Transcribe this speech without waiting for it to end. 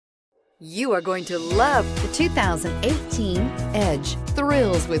You are going to love the 2018 Edge.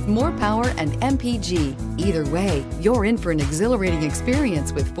 Thrills with more power and MPG. Either way, you're in for an exhilarating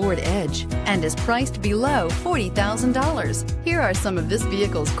experience with Ford Edge and is priced below $40,000. Here are some of this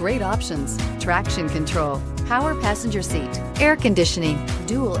vehicle's great options: traction control, power passenger seat, air conditioning,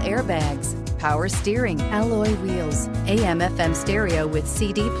 dual airbags, power steering, alloy wheels, AM/FM stereo with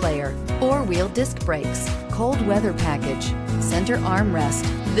CD player, four-wheel disc brakes, cold weather package, center armrest.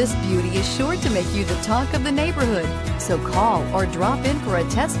 This beauty is sure to make you the talk of the neighborhood. So call or drop in for a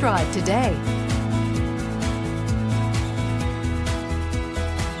test drive today.